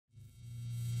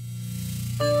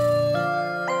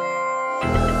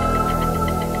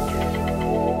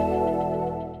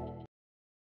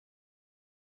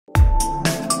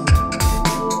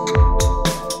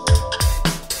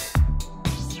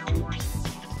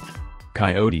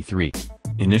Coyote 3.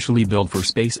 Initially built for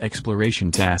space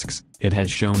exploration tasks, it has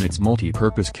shown its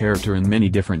multi-purpose character in many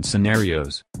different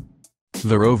scenarios.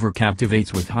 The rover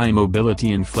captivates with high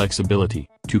mobility and flexibility,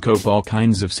 to cope all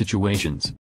kinds of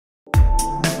situations.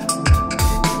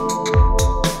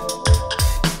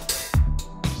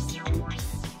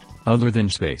 Other than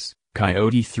space,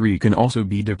 Coyote 3 can also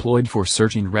be deployed for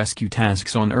search and rescue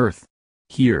tasks on Earth.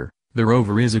 Here, the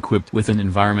rover is equipped with an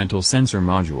environmental sensor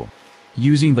module.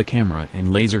 Using the camera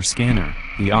and laser scanner,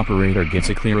 the operator gets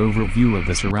a clear overview of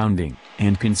the surrounding,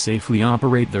 and can safely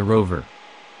operate the rover.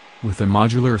 With a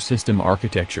modular system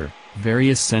architecture,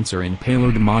 various sensor and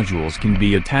payload modules can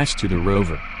be attached to the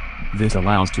rover. This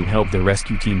allows to help the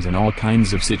rescue teams in all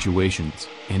kinds of situations,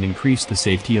 and increase the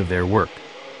safety of their work.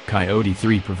 Coyote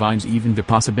 3 provides even the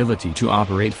possibility to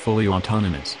operate fully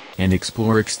autonomous, and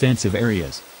explore extensive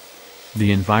areas.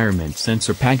 The environment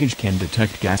sensor package can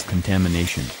detect gas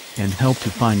contamination, and help to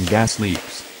find gas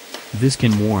leaks. This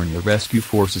can warn the rescue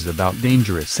forces about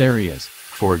dangerous areas,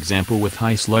 for example with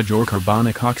high sludge or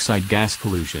carbonic oxide gas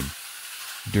pollution.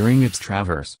 During its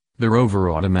traverse, the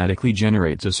rover automatically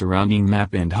generates a surrounding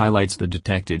map and highlights the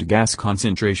detected gas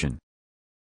concentration.